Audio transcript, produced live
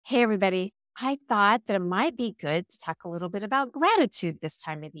Hey, everybody. I thought that it might be good to talk a little bit about gratitude this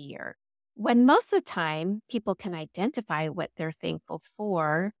time of the year. When most of the time people can identify what they're thankful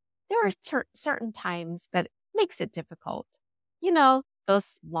for, there are certain times that makes it difficult.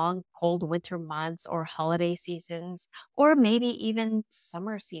 Those long, cold winter months or holiday seasons, or maybe even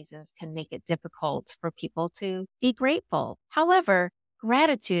summer seasons can make it difficult for people to be grateful. However,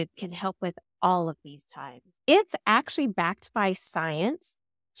 gratitude can help with all of these times. It's actually backed by science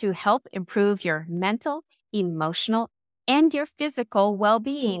to help improve your mental, emotional, and your physical well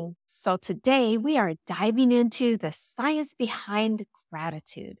being. So, today we are diving into the science behind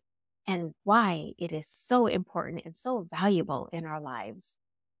gratitude and why it is so important and so valuable in our lives.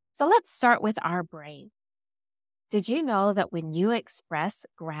 So, let's start with our brain. Did you know that when you express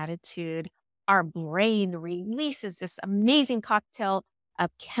gratitude, our brain releases this amazing cocktail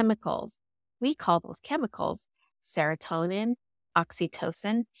of chemicals? We call those chemicals serotonin,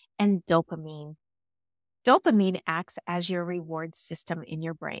 oxytocin, and dopamine. Dopamine acts as your reward system in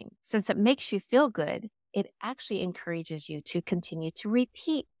your brain. Since it makes you feel good, it actually encourages you to continue to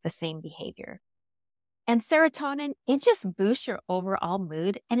repeat the same behavior. And serotonin, it just boosts your overall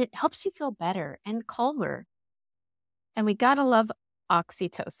mood and it helps you feel better and calmer. And we gotta love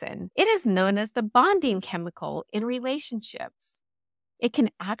oxytocin. It is known as the bonding chemical in relationships. It can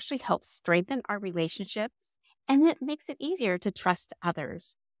actually help strengthen our relationships and it makes it easier to trust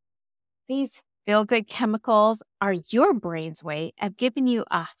others. These feel good chemicals are your brain's way of giving you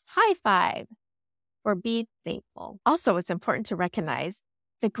a high five for being thankful. Also, it's important to recognize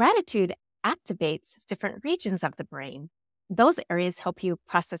that gratitude activates different regions of the brain. Those areas help you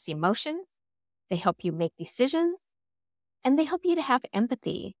process emotions, they help you make decisions, and they help you to have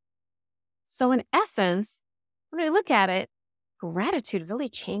empathy. So, in essence, when we look at it, gratitude really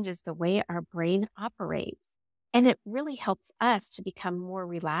changes the way our brain operates. And it really helps us to become more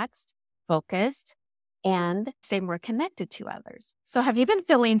relaxed, focused, and stay more connected to others. So, have you been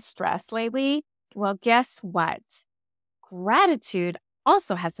feeling stressed lately? Well, guess what? Gratitude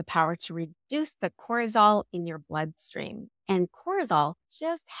also has the power to reduce the cortisol in your bloodstream. And cortisol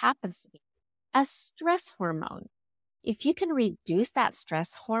just happens to be a stress hormone. If you can reduce that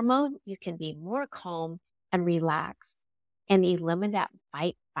stress hormone, you can be more calm and relaxed and eliminate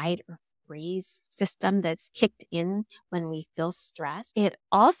that fight, or freeze system that's kicked in when we feel stressed. It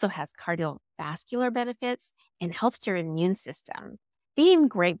also has cardiovascular benefits and helps your immune system. Being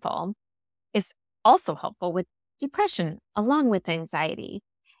grateful is also helpful with depression along with anxiety.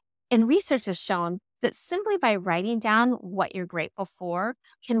 And research has shown that simply by writing down what you're grateful for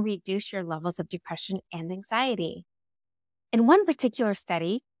can reduce your levels of depression and anxiety. In one particular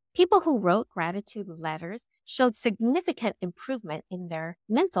study, people who wrote gratitude letters showed significant improvement in their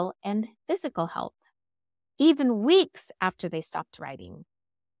mental and physical health, even weeks after they stopped writing.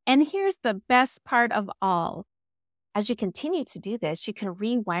 And here's the best part of all. As you continue to do this, you can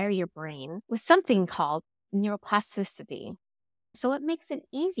rewire your brain with something called neuroplasticity. So it makes it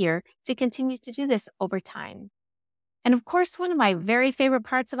easier to continue to do this over time. And of course, one of my very favorite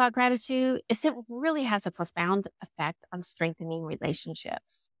parts about gratitude is it really has a profound effect on strengthening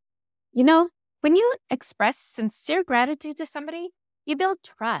relationships. You know, when you express sincere gratitude to somebody, you build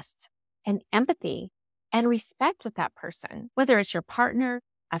trust and empathy and respect with that person, whether it's your partner,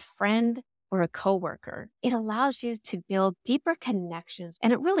 a friend, or a coworker. It allows you to build deeper connections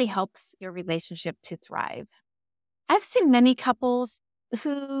and it really helps your relationship to thrive. I've seen many couples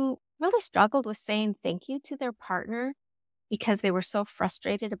who really struggled with saying thank you to their partner because they were so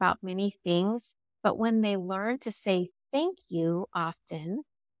frustrated about many things. But when they learned to say thank you often,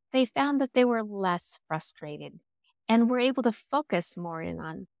 they found that they were less frustrated and were able to focus more in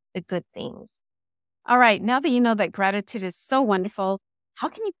on the good things. All right, now that you know that gratitude is so wonderful, how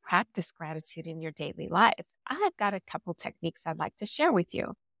can you practice gratitude in your daily lives? I've got a couple techniques I'd like to share with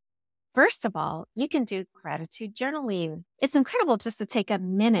you. First of all, you can do gratitude journaling. It's incredible just to take a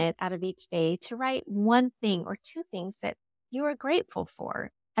minute out of each day to write one thing or two things that you are grateful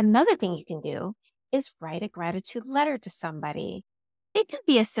for. Another thing you can do is write a gratitude letter to somebody. It could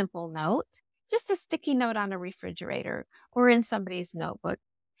be a simple note, just a sticky note on a refrigerator or in somebody's notebook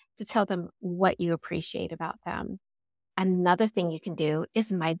to tell them what you appreciate about them. Another thing you can do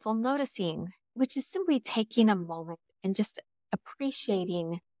is mindful noticing, which is simply taking a moment and just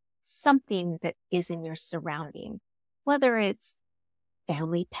appreciating something that is in your surrounding, whether it's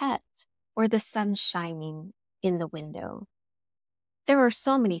family pet or the sun shining in the window. There are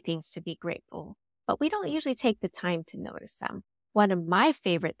so many things to be grateful, but we don't usually take the time to notice them. One of my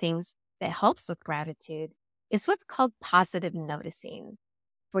favorite things that helps with gratitude is what's called positive noticing,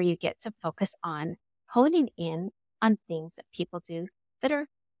 where you get to focus on honing in on things that people do that are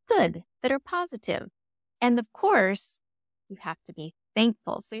good, that are positive. And of course, you have to be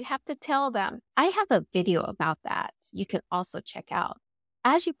thankful. So you have to tell them. I have a video about that you can also check out.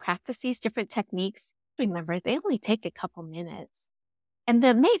 As you practice these different techniques, remember they only take a couple minutes. And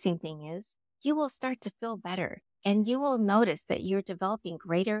the amazing thing is, you will start to feel better and you will notice that you're developing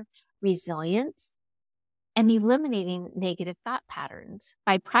greater resilience and eliminating negative thought patterns.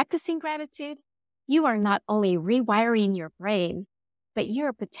 By practicing gratitude, you are not only rewiring your brain, but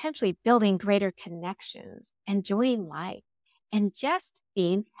you're potentially building greater connections, enjoying life, and just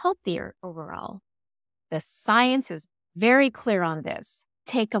being healthier overall. The science is very clear on this.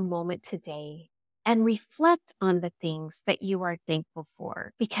 Take a moment today and reflect on the things that you are thankful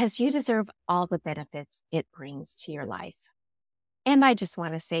for because you deserve all the benefits it brings to your life. And I just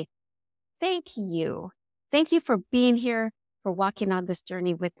want to say thank you. Thank you for being here, for walking on this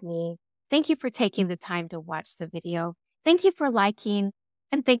journey with me. Thank you for taking the time to watch the video. Thank you for liking,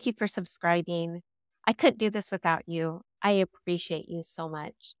 and thank you for subscribing. I couldn't do this without you. I appreciate you so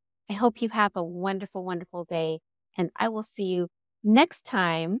much. I hope you have a wonderful, wonderful day, and I will see you next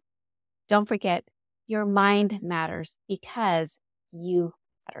time. Don't forget, your mind matters because you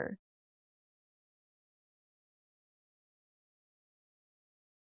matter.